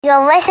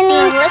You're listening to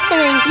Ear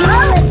Snacks.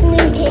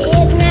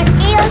 Ear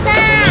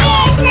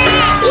Snacks.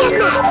 Yeah.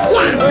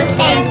 With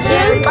Andrew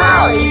and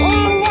Polly.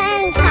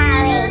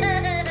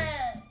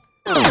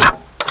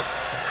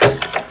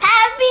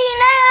 Happy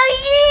New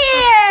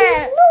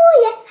Year!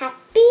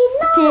 Happy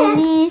New Year!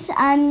 Feliz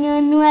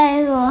Año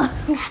Nuevo.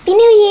 Happy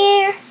New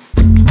Year!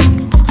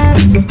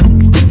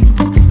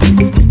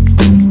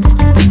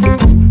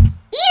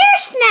 Ear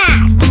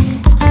Snacks.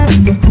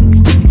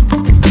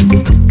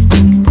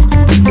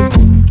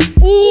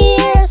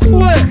 Ear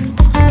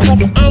Snacks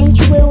with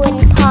Andrew and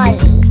Polly.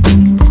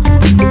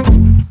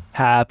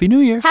 Happy New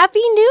Year. Happy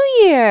New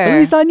Year.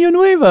 Feliz Año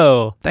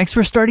Nuevo. Thanks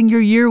for starting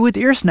your year with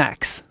Ear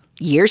Snacks.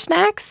 Year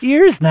snacks?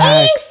 Ear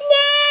Snacks.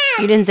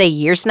 You didn't say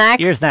year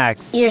snacks? Ear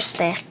Snacks. Ear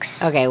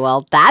Snacks. Okay,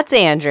 well, that's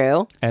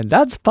Andrew. And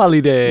that's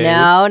Polly Day.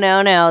 No.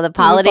 The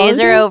holidays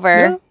are Day? over.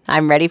 Yeah.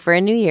 I'm ready for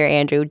a new year,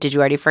 Andrew. Did you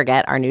already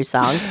forget our new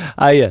song?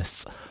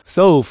 Yes.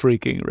 So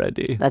freaking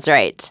ready. That's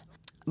right.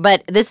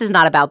 But this is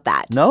not about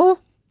that. No?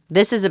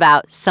 This is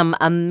about some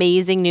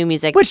amazing new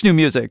music. Which new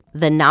music?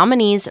 The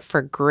nominees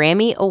for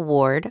Grammy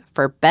Award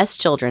for Best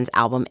Children's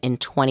Album in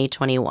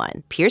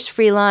 2021. Pierce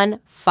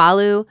Freelon,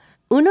 Falu,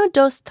 Uno,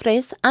 Dos,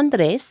 Tres,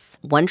 Andres,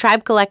 One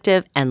Tribe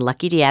Collective, and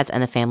Lucky Diaz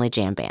and the Family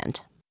Jam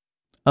Band.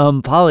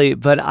 Polly,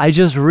 but I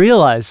just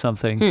realized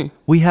something.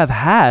 We have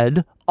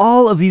had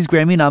all of these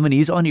Grammy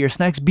nominees on Ear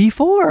Snacks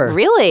before.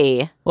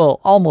 Really? Well,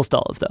 almost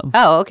all of them.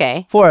 Oh,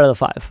 okay. 4 out of the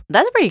 5.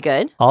 That's pretty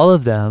good. All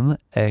of them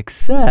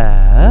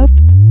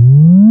except...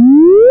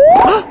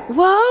 Whoa!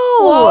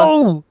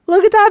 Whoa!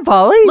 Look at that,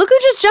 Polly. Look who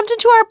just jumped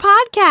into our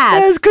podcast.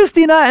 There's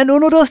Christina and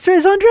Uno, Dos,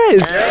 Tres,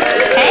 Andres.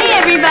 Hey,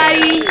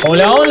 everybody.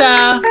 Hola,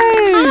 hola.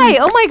 Hi.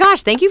 Oh my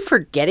gosh. Thank you for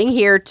getting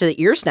here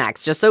to Ear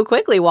Snacks just so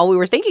quickly while we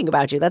were thinking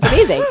about you. That's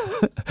amazing.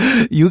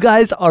 You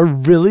guys are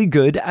really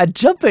good at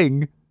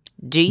jumping.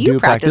 Do you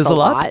practice a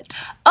lot?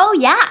 Oh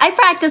yeah, I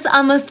practice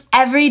almost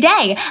every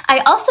day.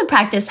 I also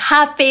practice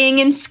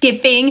hopping and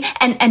skipping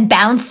and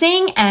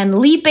bouncing and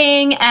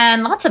leaping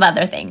and lots of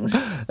other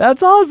things.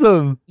 That's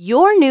awesome.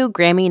 Your new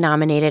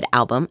Grammy-nominated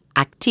album,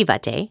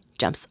 Activate,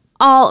 jumps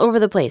all over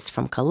the place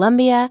from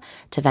Colombia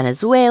to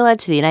Venezuela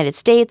to the United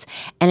States,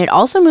 and it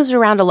also moves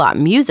around a lot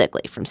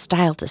musically from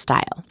style to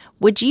style.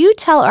 Would you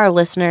tell our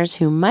listeners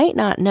who might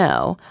not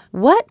know,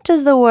 what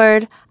does the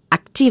word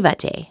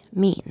Activate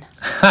mean?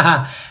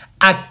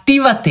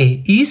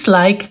 Activate is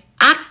like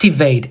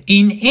activate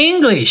in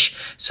English.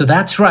 So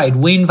that's right.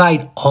 We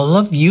invite all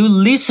of you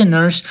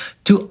listeners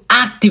to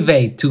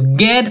activate, to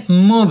get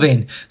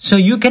moving. So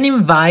you can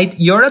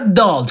invite your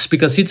adults,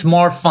 because it's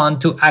more fun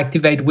to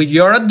activate with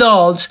your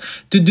adults,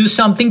 to do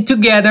something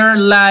together,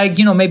 like,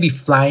 maybe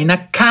flying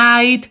a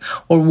kite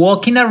or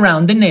walking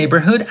around the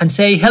neighborhood and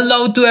say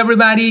hello to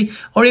everybody,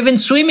 or even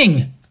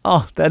swimming.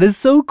 Oh, that is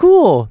so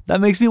cool.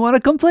 That makes me want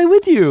to come play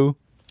with you.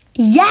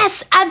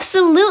 Yes,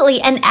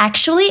 absolutely. And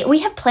actually,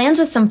 we have plans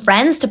with some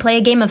friends to play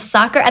a game of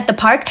soccer at the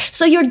park,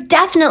 so you're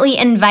definitely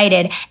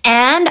invited.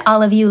 And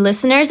all of you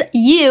listeners,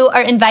 you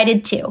are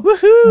invited too.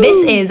 Woohoo!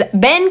 This is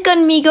Ven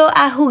Conmigo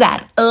a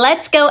Jugar.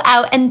 Let's go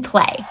out and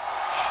play.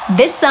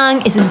 This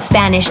song is in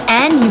Spanish,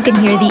 and you can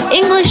hear the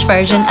English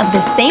version of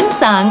the same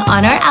song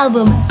on our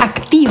album,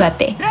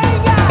 Actívate.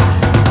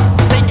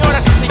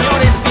 Señoras y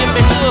señores,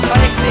 bienvenidos a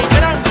este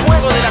gran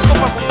juego de la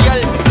Copa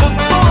Mundial con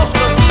todos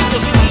los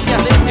niños y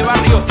niñas de este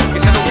barrio que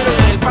se reunieron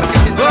en el Parque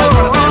Central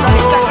para celebrar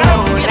esta gran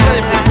fiesta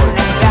de fútbol.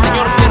 El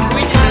señor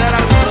Perwin será el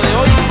árbitro de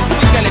hoy,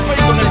 ubica el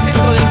esférico en el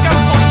centro del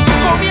campo y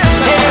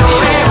comienza el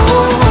partido.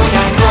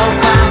 Una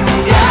Copa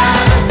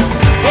Mundial,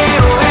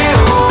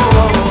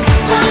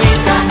 con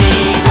mis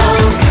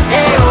amigos,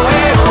 ven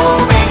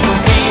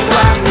conmigo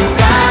a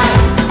jugar,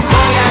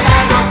 voy a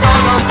darlo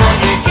todo con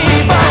mi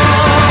equipo.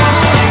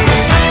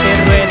 Que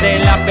ruede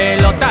la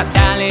pelota,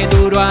 dale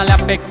duro a la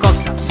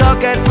pecosa.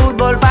 Soccer,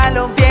 fútbol,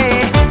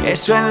 balompié,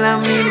 eso es la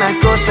misma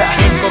cosa.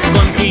 5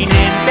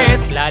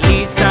 continentes, la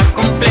lista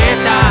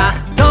completa.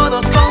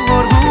 Todos con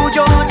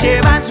orgullo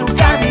llevan su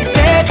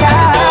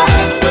camiseta.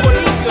 Juego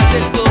limpio es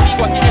el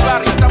domingo aquí en el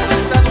barrio. Estamos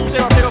enfrentando un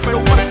 0-0, pero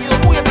un partido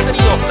muy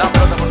entretenido. La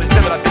pelota por la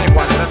izquierda la tiene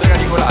Juan, la entrega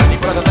Nicolás.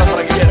 Nicolás atrás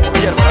para Guillermo, la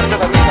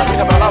derecha Luisa,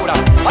 Luisa para Laura.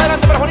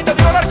 Adelante para Juanita,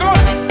 tiro al arco. ¡Gol!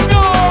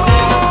 Una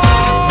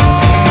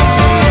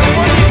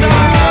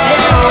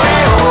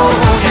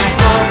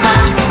Copa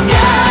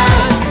Mundial,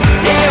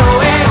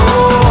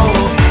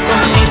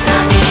 con mis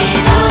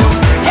amigos,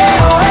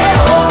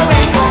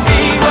 ven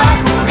conmigo a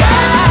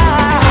jugar,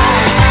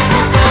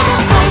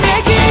 con mi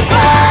equipo.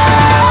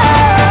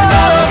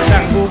 Vamos a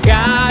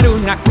jugar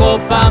una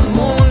Copa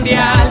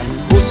Mundial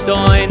justo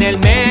en el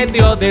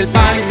medio del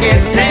Parque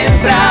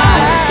Central.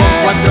 Con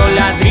 4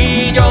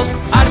 ladrillos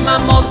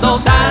armamos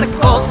 2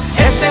 arcos.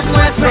 Este es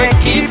nuestro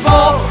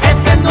equipo,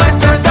 este es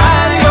nuestro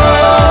estadio.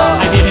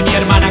 Ahí viene mi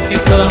hermana que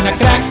es toda una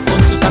crack,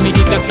 con sus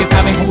amiguitas que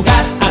saben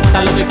jugar.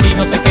 Hasta los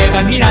vecinos se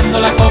quedan mirando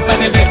la copa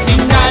en el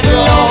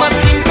vecindario. Lo más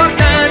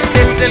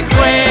importante es el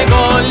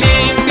juego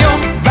limpio.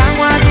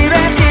 Vamos a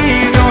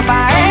divertirnos,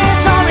 pa'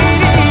 eso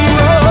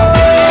vinimos.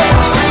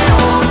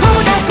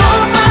 Una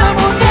Copa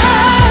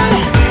Mundial,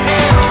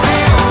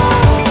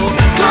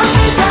 con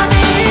mis amigos.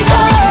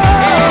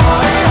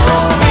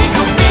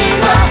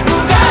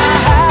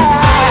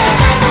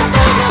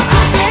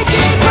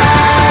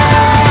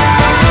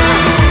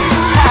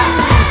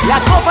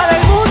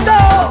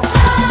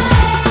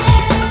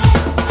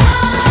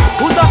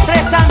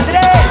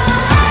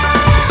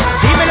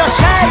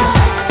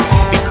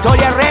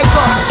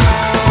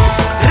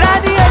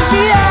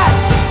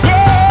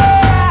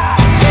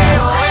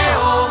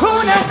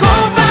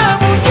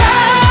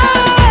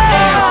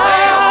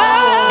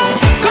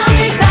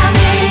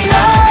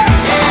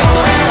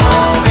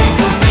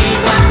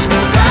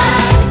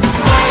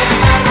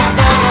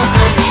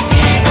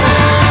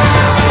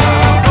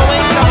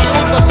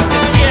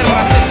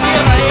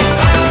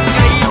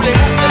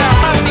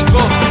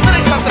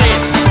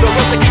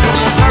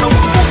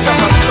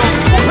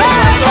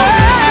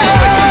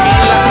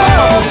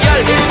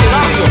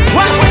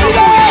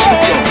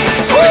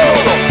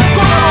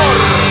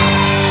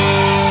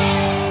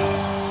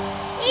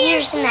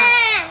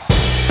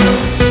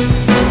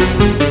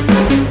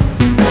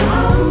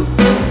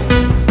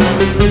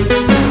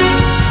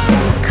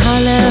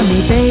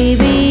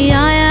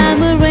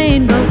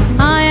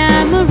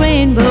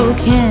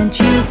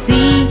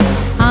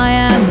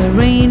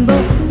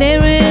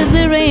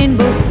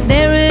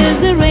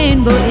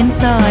 rainbow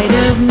inside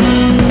of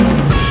me.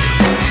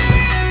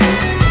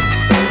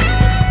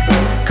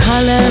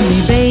 Color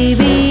me,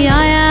 baby,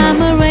 I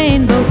am a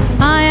rainbow.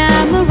 I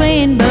am a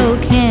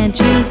rainbow, can't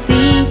you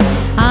see?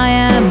 I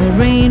am a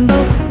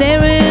rainbow,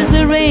 there is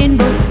a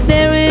rainbow,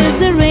 there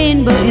is a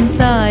rainbow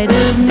inside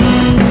of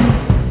me.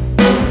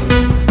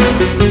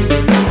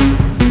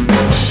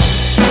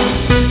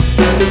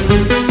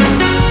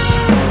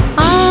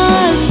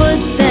 I'll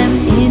put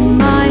them in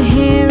my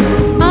hair,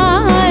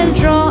 I'll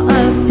draw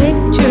a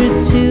picture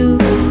too,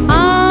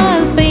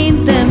 I'll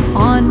paint them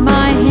on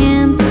my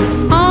hands,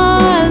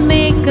 I'll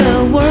make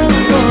a world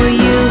for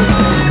you.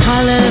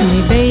 Color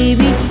me,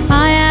 baby,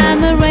 I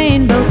am a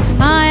rainbow,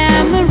 I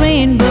am a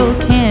rainbow,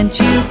 can't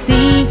you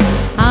see?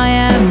 I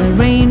am a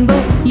rainbow,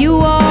 you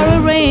are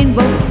a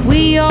rainbow,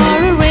 we are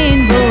a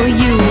rainbow,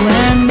 you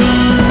and me.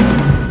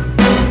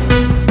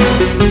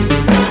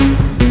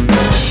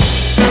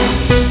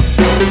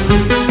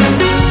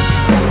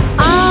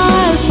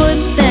 I'll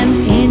put them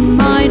in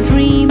my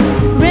dreams,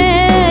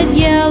 red,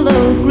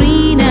 yellow,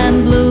 green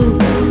and blue.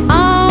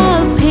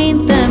 I'll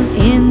paint them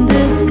in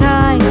the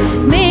sky,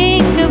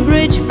 make a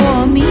bridge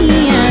for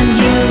me and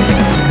you.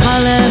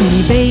 Color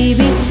me,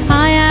 baby,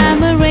 I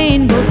am a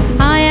rainbow,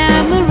 I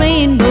am a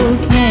rainbow,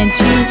 can't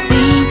you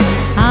see?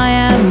 I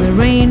am a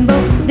rainbow,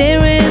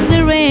 there is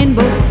a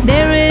rainbow,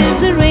 there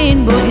is a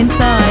rainbow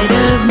inside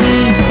of me.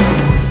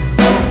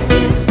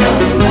 It's a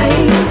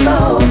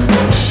rainbow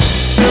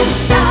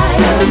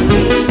inside of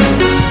me.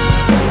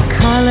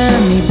 Color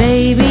me,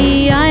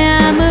 baby, I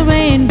am a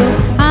rainbow,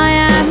 I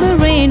am a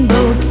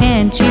rainbow,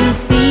 can't you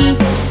see?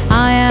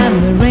 I am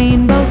a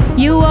rainbow,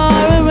 you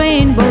are a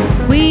rainbow,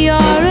 we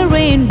are a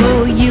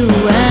rainbow, you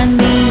and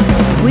me.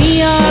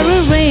 We are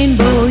a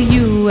rainbow,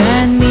 you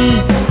and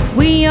me.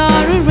 We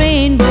are a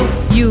rainbow,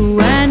 you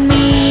and me.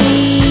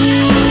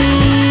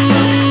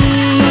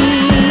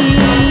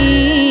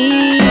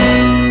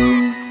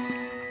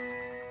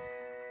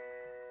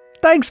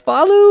 Thanks,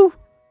 Falu.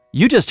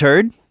 You just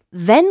heard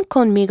Ven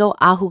Conmigo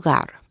a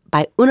Jugar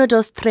by Uno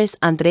Dos Tres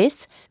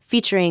Andres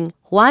featuring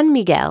Juan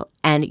Miguel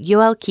and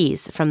Yoel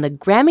Keys from the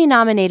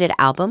Grammy-nominated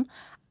album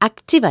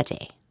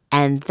Activate.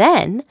 And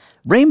then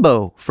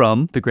Rainbow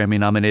from the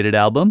Grammy-nominated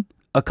album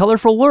A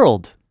Colorful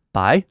World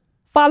by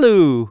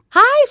Falu.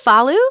 Hi,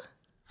 Falu.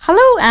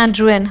 Hello,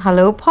 Andrew, and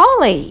hello,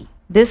 Polly.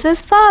 This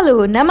is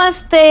Falu.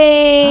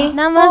 Namaste.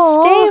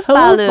 Namaste,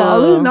 Hello, Falu.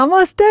 Falu.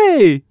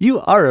 Namaste.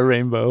 You are a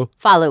rainbow.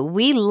 Falu,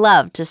 we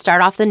love to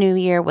start off the new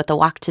year with a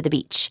walk to the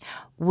beach.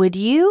 Would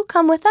you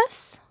come with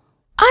us?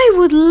 I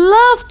would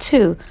love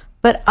to,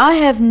 but I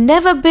have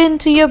never been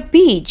to your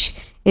beach.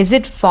 Is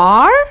it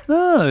far?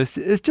 Oh,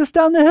 it's just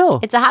down the hill.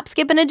 It's a hop,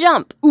 skip, and a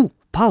jump. Ooh,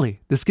 Polly,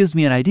 this gives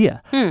me an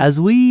idea. As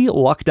we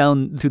walk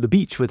down to the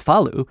beach with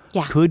Falu,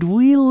 Yeah. could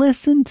we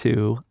listen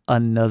to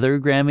another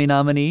Grammy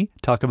nominee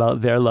talk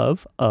about their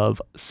love of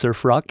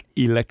surf rock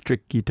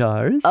electric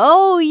guitars?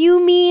 Oh,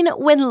 you mean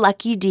when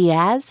Lucky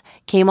Diaz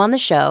came on the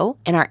show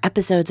in our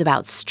episodes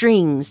about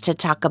strings to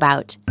talk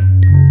about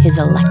his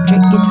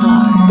electric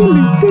guitar?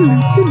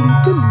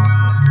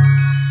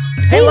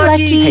 Hey,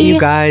 Lucky. Hey, you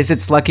guys.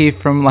 It's Lucky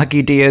from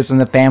Lucky Diaz and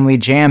the Family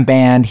Jam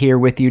Band here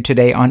with you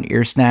today on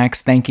Ear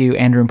Snacks. Thank you,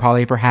 Andrew and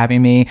Polly, for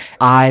having me.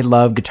 I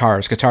love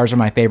guitars. Guitars are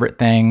my favorite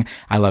thing.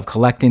 I love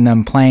collecting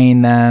them,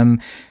 playing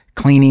them,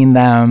 cleaning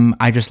them.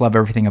 I just love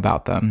everything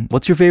about them.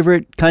 What's your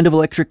favorite kind of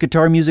electric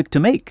guitar music to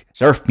make?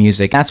 Surf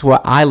music. That's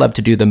what I love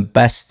to do the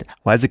best.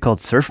 Why is it called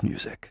surf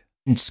music?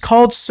 It's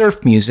called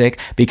surf music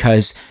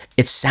because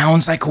it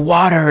sounds like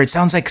water. It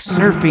sounds like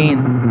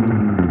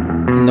surfing.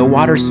 And the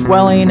water's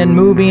swelling and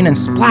moving and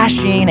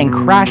splashing and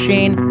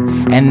crashing.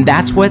 And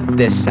that's what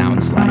this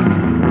sounds like.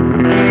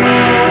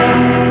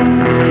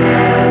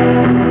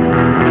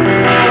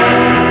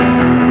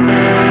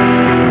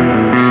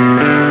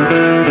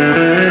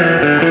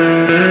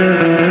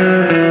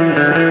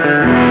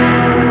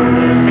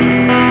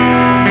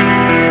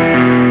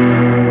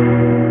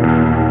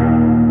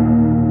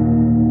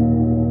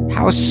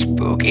 How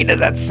spooky does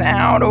that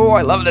sound? Oh,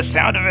 I love the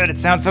sound of it. It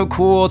sounds so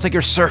cool. It's like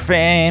you're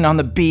surfing on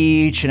the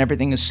beach and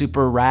everything is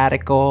super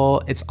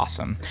radical. It's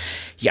awesome.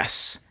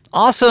 Yes.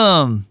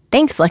 Awesome!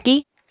 Thanks,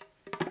 Lucky.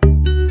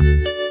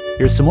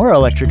 Here's some more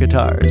electric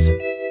guitars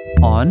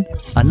on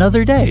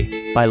Another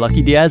Day by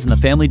Lucky Diaz and the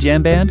Family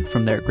Jam Band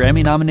from their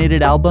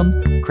Grammy-nominated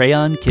album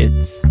Crayon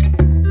Kids.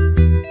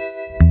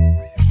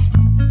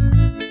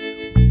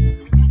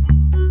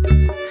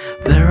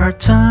 There are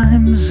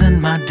times in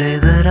my day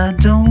that I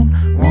don't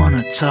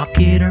wanna talk,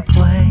 eat, or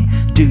play.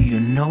 Do you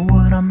know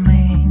what I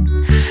mean?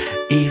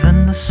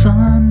 Even the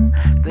sun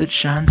that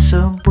shines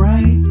so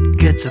bright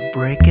gets a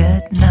break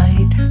at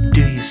night.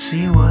 Do you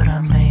see what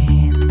I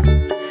mean?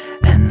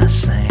 And I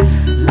sing,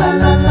 la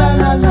la la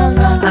la la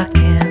la, I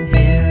can't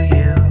hear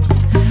you.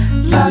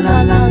 La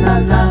la la la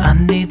la, I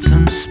need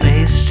some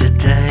space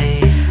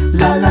today.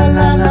 La la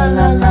la la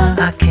la la,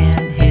 I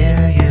can't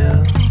hear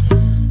you.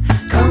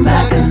 Come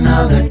back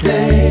another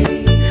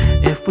day.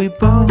 If we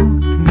both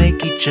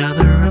make each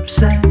other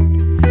upset,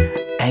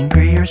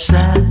 angry or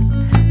sad,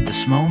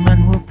 this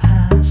moment will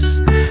pass.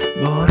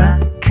 But I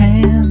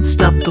can't stop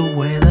the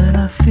way that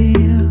I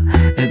feel.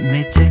 It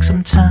may take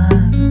some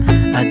time,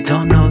 I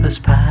don't know this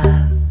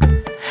path.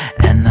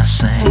 And I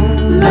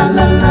sing, la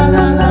la la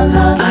la la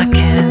la, I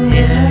can't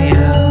hear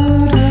you.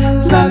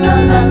 La la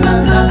la la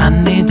la, I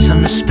need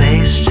some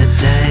space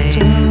today.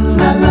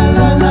 La la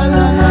la la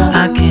la la,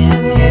 I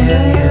can't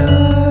hear you.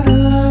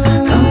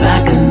 Come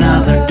back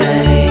another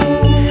day.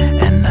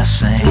 And I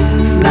sing,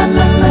 la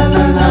la la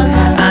la la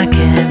la, I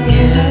can't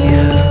hear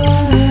you.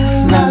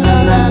 La la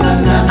la la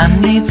la, I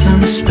need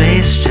some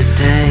space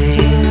today.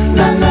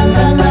 La la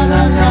la la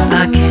la la,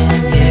 I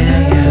can't hear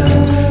you.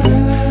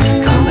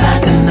 Come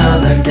back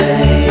another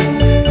day.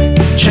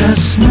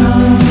 Just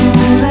know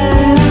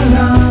that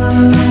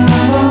love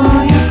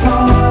all your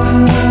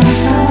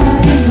parts I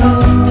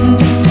know.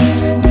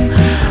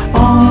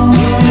 All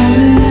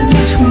in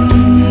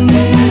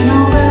between,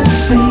 all that's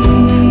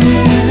seen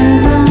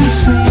and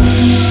unseen.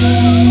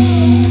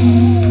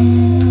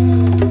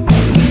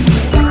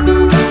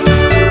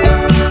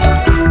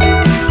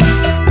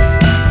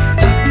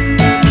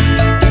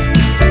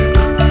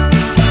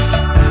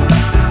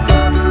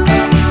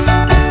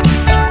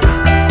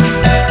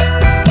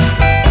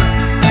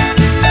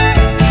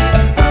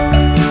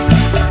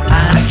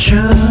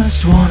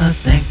 Just wanna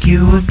thank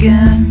you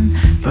again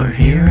for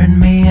hearing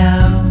me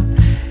out.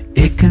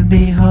 It can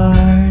be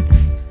hard.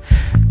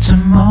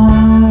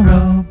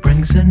 Tomorrow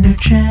brings a new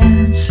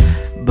chance,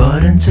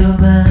 but until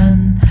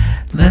then,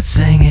 let's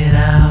sing it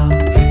out.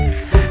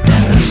 And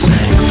I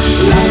sing,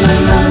 la la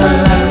la la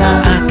la la,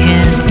 I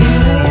can't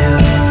hear you.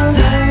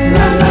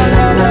 La la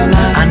la la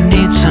la, I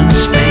need some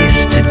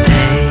space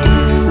today.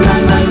 La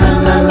la la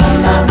la la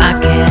la, I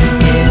can't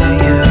hear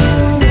you.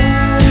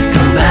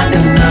 Come back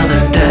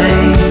another day.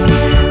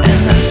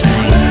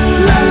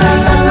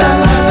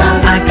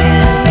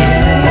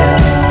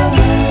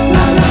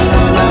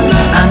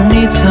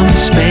 Some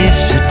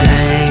space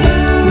today.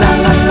 La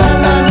la la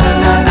la la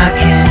la, I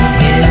can't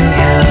hear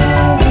you.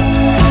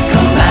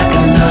 Come back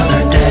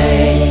another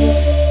day.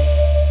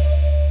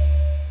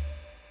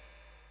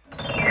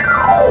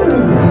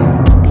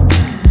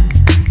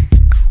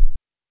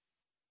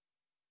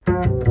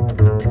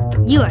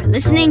 You are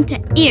listening to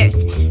Ear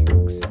Snacks.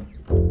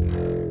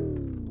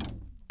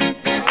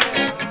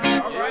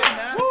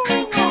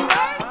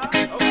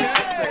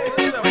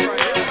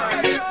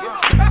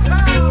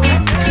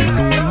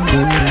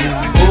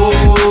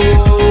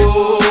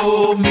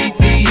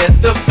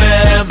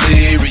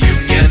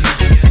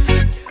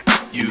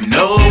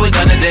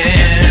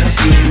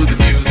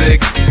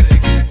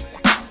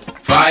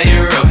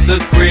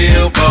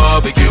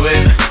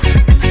 Barbecuing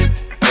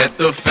at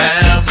the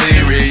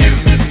family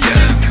reunion.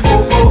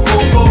 Oh oh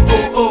oh oh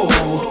oh oh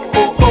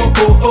oh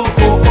oh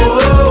oh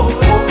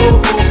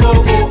oh oh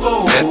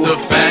oh at the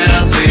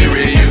family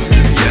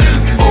reunion.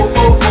 Oh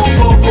oh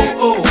oh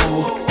oh oh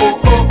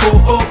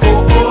oh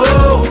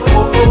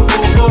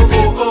oh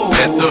oh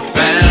at the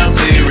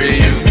family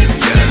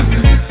reunion.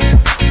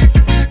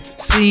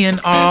 Seeing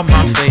all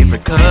my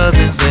favorite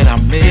cousins that I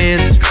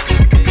miss.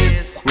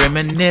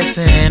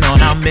 Reminiscing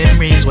on our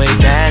memories way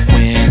back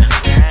when.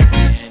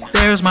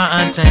 There's my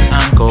aunt and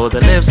uncle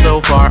that live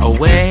so far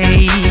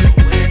away.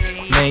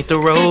 Made the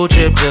road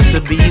trip just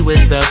to be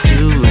with us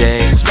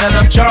today. Smell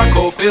of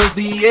charcoal fills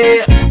the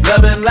air.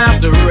 Love and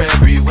laughter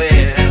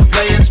everywhere.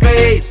 Playing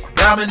spades,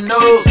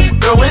 dominoes,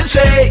 throwing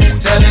shade,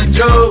 telling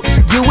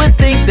jokes. You would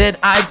think that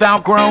I've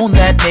outgrown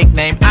that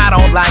nickname I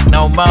don't like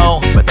no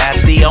more, but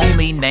that's the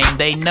only name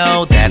they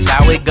know. That's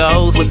how it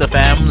goes with the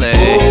family.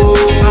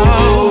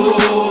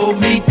 Oh,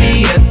 meet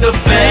me at the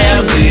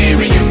family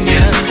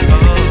reunion.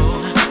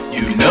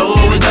 You know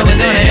we're gonna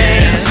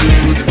dance to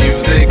the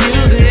music.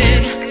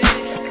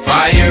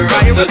 Fire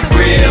up the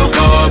grill,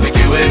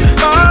 barbecuing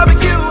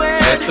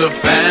at the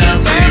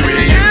family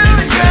reunion.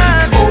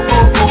 Oh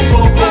oh oh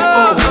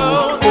oh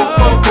oh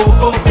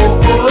oh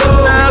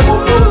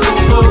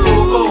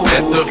oh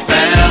at the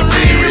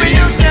family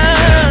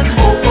reunion.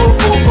 Oh oh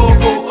oh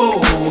oh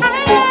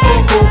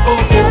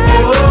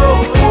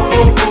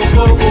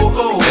oh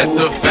oh at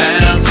the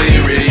family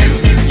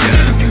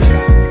reunion.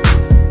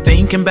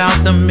 Thinking about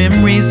the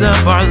memories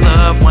of our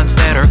loved ones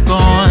that are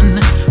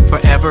gone.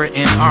 Forever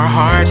in our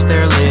hearts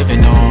they're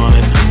living on.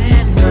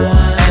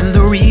 And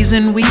the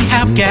reason we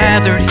have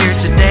gathered here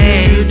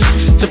today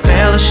to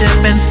fellowship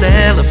and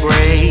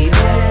celebrate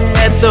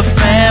at the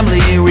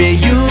family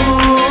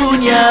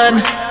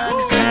reunion.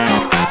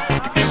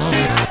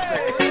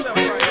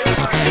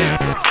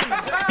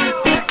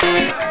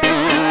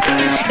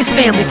 It's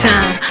family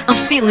time, I'm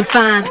feeling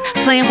fine.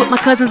 Playing with my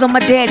cousins on my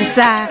daddy's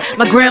side.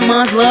 My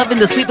grandma's loving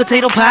the sweet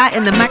potato pie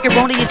and the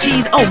macaroni and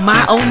cheese, oh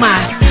my, oh my.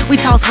 We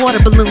toss water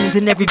balloons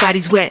and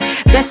everybody's wet.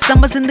 Best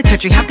summers in the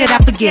country, how could I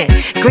forget?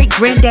 Great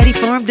granddaddy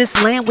farmed this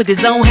land with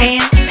his own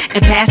hands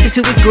and passed it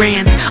to his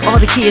grands. All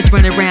the kids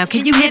run around,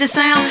 can you hear the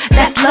sound?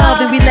 That's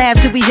love and we laugh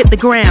till we hit the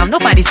ground.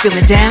 Nobody's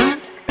feeling down.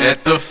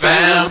 At the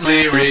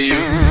family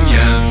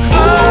reunion.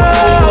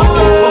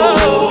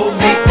 Oh,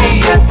 meet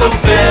me at the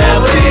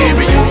family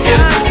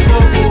reunion.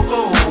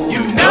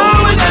 You know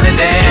we're gonna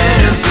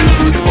dance to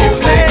the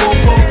music.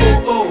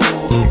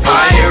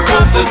 Fire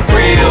up the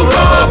grill.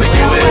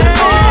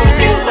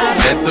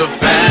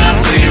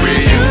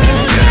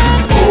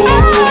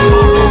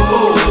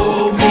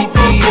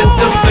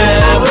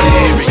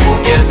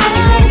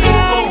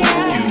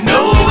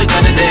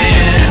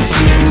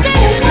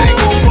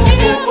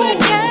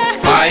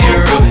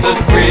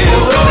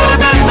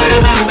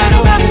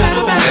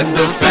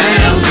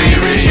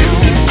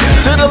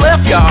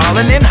 y'all,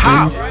 and then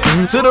hop.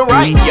 To the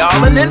right,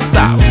 y'all, and then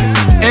stop.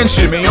 And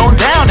shimmy on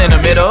down in the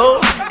middle.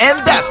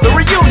 And that's the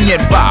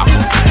reunion bop.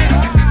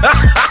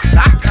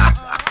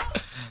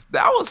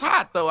 That was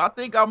hot, though. I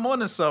think I'm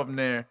onto something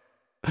there.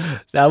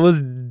 That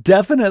was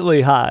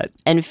definitely hot.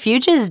 And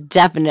Fuge is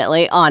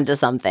definitely onto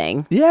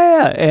something.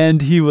 Yeah,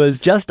 and he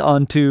was just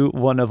onto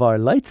one of our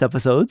Lights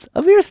episodes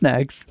of Ear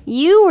Snacks.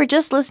 You were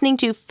just listening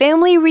to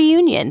Family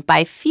Reunion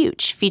by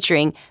Fuge,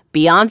 featuring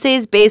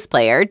Beyonce's bass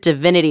player,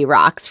 Divinity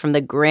Rocks, from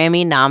the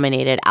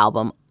Grammy-nominated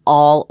album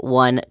All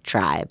One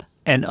Tribe.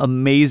 An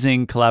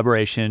amazing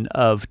collaboration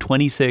of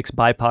 26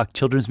 BIPOC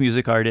children's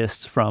music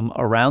artists from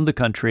around the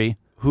country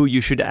who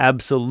you should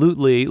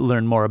absolutely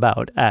learn more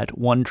about at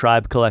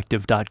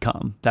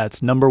onetribecollective.com.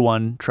 That's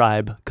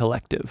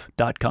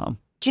 #1tribecollective.com.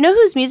 Do you know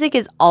whose music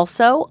is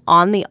also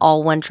on the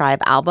All One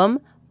Tribe album,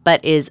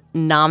 but is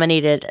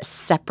nominated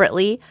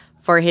separately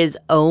for his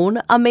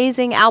own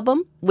amazing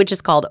album, which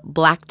is called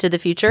Black to the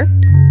Future?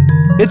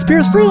 It's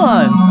Pierce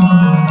Freelon.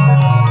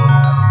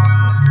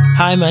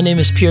 Hi, my name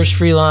is Pierce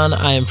Freelon.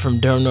 I am from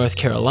Durham, North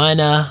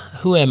Carolina.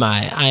 Who am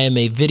I? I am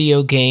a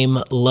video game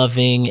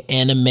loving,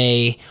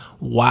 anime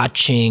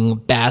watching,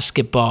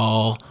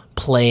 basketball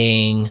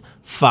playing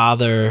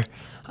father.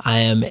 I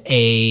am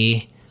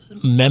a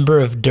member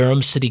of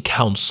Durham City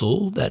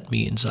Council. That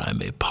means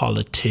I'm a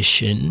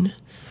politician.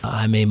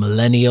 I'm a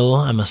millennial.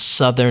 I'm a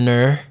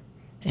Southerner.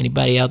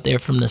 Anybody out there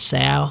from the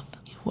South?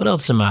 What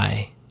else am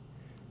I?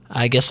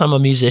 I guess I'm a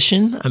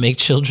musician. I make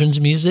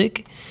children's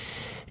music.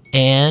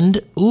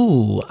 And,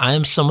 I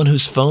am someone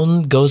whose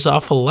phone goes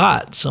off a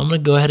lot. So I'm going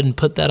to go ahead and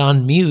put that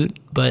on mute,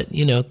 but,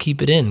 keep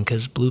it in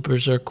because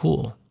bloopers are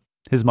cool.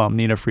 His mom,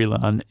 Nina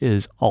Freelon,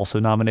 is also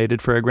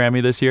nominated for a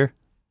Grammy this year.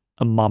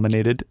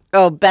 Mominated.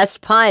 Oh, best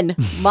pun.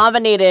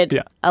 Mominated.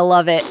 Yeah. I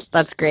love it.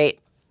 That's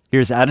great.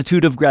 Here's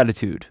Attitude of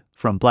Gratitude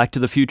from Black to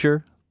the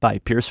Future by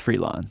Pierce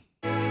Freelon.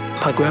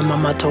 My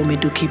grandmama told me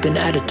to keep an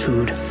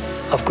attitude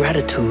of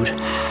gratitude.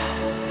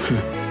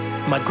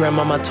 My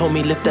grandmama told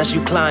me lift as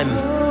you climb,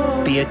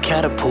 be a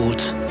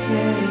catapult.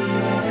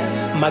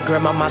 My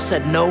grandmama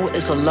said no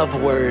is a love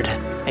word.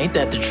 Ain't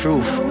that the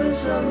truth?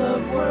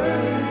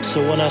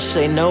 So when I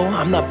say no,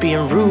 I'm not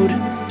being rude.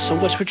 So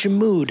what's with your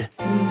mood?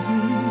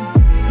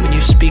 When you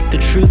speak the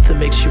truth, it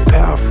makes you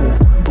powerful.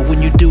 But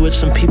when you do it,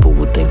 some people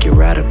will think you're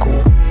radical.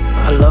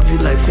 I love you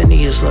like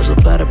Phineas loves a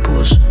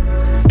platypus.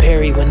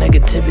 Parry when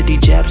negativity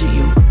jabs at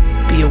you.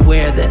 Be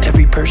aware that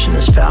every person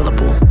is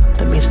fallible.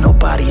 That means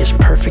nobody is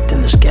perfect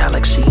in this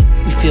galaxy.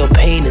 We feel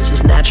pain is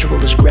as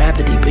natural as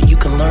gravity, but you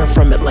can learn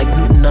from it like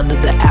Newton under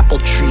the apple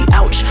tree.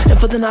 Ouch! And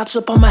for the knots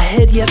up on my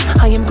head, yes,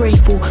 I am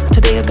grateful.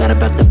 Today I got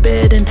up out the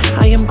bed and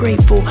I am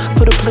grateful.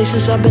 For the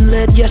places I've been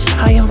led, yes,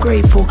 I am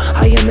grateful.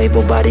 I am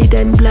able-bodied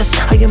and blessed,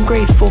 I am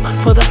grateful.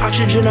 For the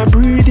oxygen I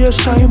breathe,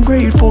 yes, I am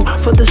grateful.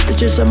 For the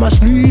stitches on my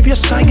sleeve,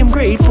 yes, I am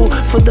grateful.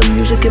 For the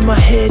music in my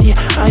head, yeah,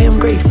 I am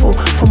grateful.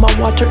 For my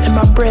water and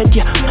my bread,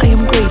 yeah, I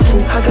am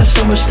grateful. I got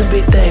so much to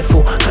be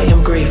thankful, I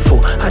am grateful.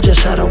 I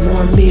just had a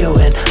warm meal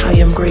and I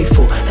am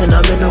grateful. And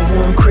I'm in a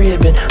warm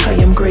crib and I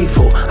am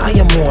grateful. I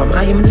am warm,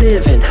 I am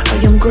living, I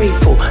am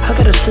grateful. I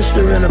got a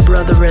sister and a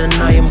brother and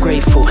I am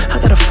grateful. I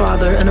got a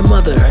father and a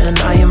mother and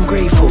I am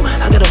grateful.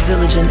 I got a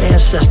village and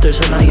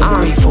ancestors and I am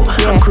grateful.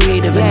 I'm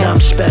creative and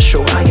I'm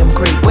special, I am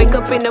grateful. Wake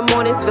up in the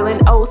mornings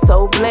feeling oh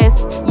so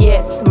blessed.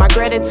 Yes, my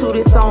gratitude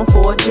is on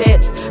 4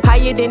 jets.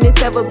 Higher than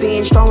it's ever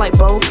been, strong like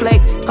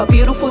Bowflex. A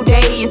beautiful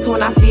day is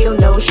when I feel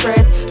no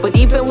stress. But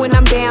even when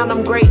I'm down,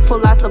 I'm grateful,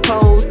 I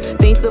suppose.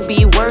 Things could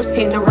be worse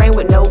in the rain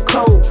with no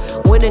coat.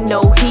 Winter,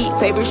 no heat,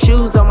 favorite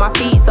shoes on my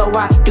feet. So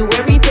I do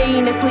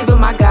everything that's leaving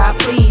my God,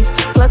 please.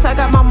 Plus I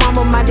got my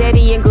mama, my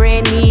daddy, and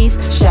grannies.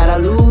 Shout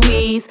out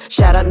Louise,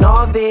 shout out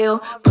Norville.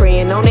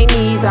 Praying on their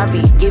knees, I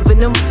be giving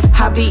them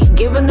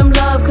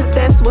love, cause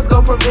that's what's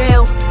gonna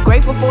prevail.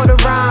 Grateful for the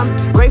rhymes,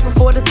 grateful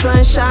for the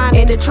sunshine.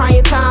 In the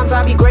trying times,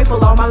 I be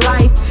grateful all my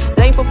life.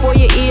 Thankful for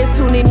your ears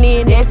tuning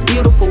in, that's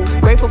beautiful.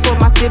 Grateful for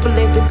my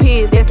siblings and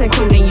peers, that's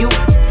including you.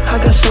 I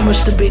got so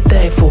much to be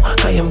thankful,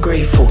 I am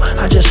grateful.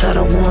 I just had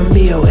a warm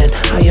meal and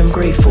I am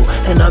grateful.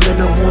 And I'm in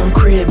a warm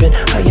crib and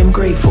I am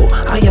grateful.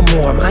 I am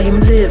warm, I am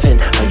living,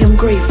 I am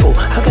grateful.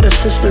 I got a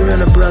sister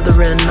and a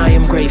brother and I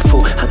am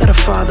grateful. I got a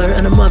father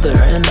and a mother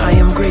and I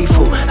am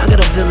grateful. I got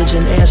a village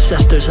and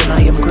ancestors and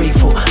I am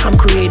grateful. I'm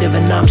creative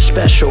and I'm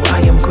special, I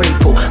am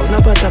grateful. I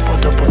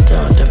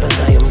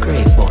am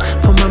grateful.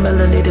 For my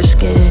melanated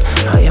skin,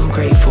 I am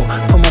grateful.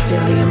 For my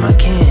family and my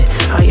kin,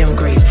 I am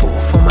grateful.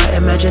 For my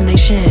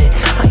imagination,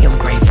 I am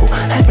grateful.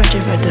 I am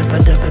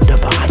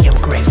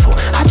grateful.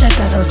 I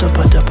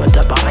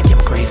am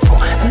grateful.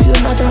 You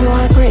know that I'm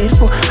grateful.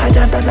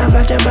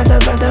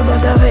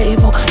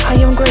 I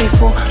am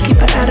grateful.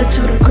 Keep an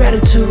attitude of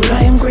gratitude.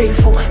 I am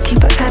grateful.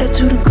 Keep an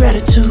attitude of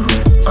gratitude.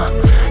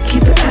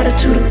 Keep an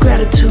attitude of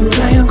gratitude.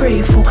 I am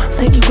grateful.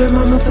 Thank you,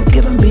 grandmama, for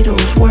giving me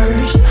those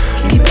words.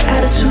 Keep an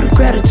attitude of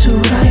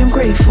gratitude. I am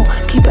grateful.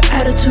 Keep an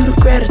attitude of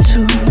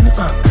gratitude.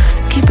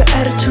 Keep an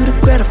attitude of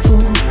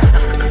gratitude.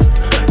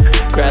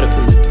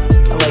 Gratitude.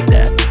 I like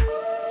that.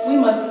 We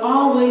must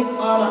always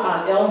honor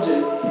our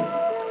elders.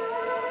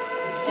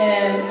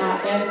 And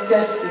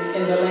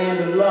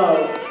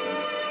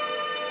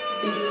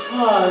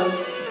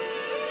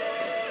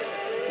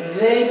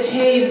They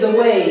paved the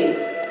way,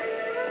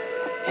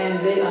 and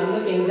they are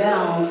looking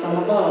down from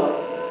above.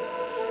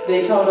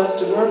 They taught us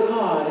to work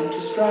hard and to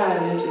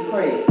strive and to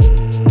pray.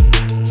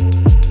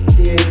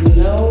 There's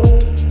no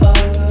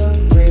other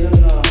greater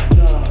God.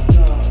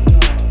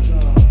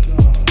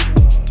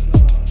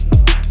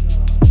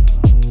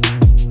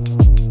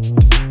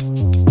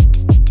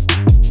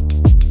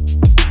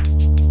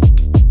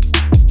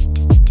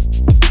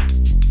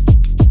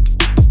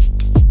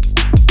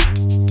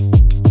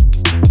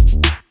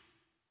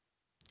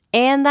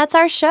 And that's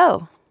our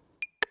show.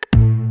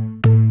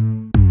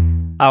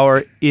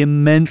 Our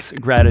immense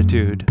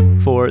gratitude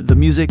for the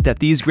music that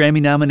these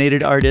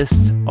Grammy-nominated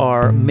artists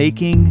are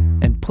making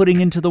and putting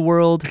into the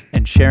world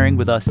and sharing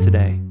with us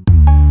today.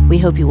 We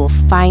hope you will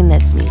find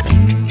this music,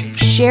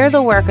 share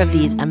the work of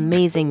these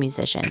amazing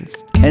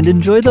musicians, and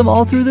enjoy them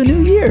all through the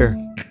new year.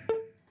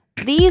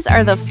 These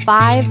are the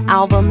 5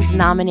 albums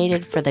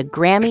nominated for the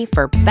Grammy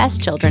for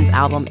Best Children's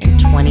Album in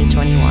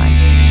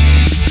 2021.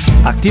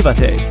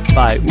 Actívate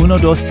by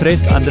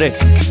 123 Andrés.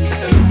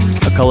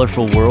 A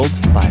Colorful World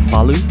by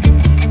Falu.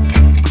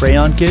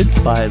 Crayon Kids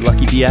by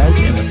Lucky Diaz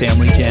and the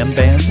Family Jam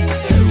Band.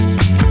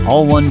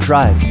 All One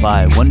Tribe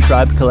by One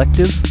Tribe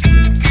Collective.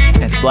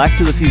 And Black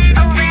to the Future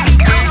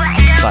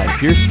by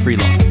Pierce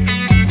Freelong.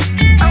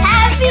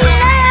 Happy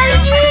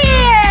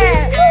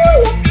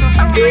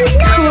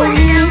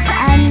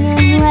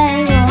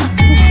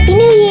New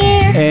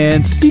Year!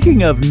 And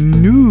speaking of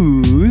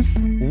news,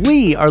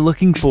 we are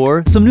looking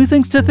for some new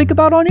things to think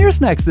about on Ear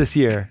Snacks this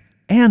year.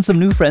 And some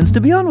new friends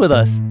to be on with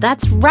us.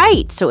 That's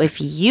right. So if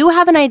you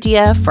have an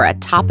idea for a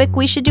topic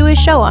we should do a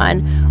show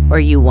on, or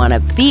you want to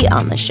be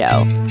on the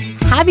show,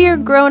 have your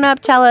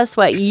grown-up tell us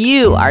what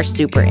you are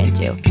super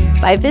into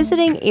by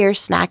visiting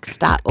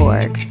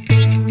earsnacks.org.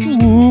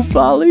 Ooh,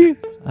 Folly.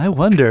 I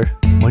wonder,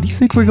 what do you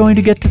think we're going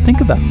to get to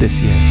think about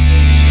this year?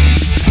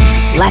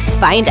 Let's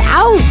find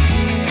out!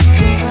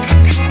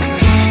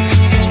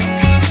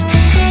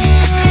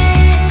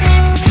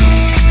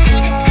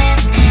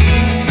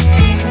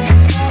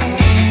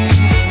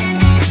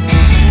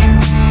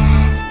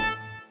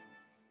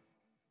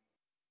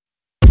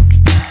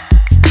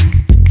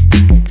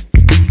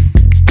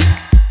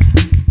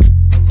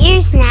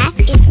 Ear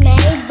Snacks is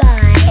made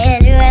by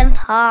Andrew and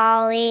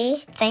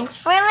Polly. Thanks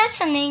for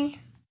listening.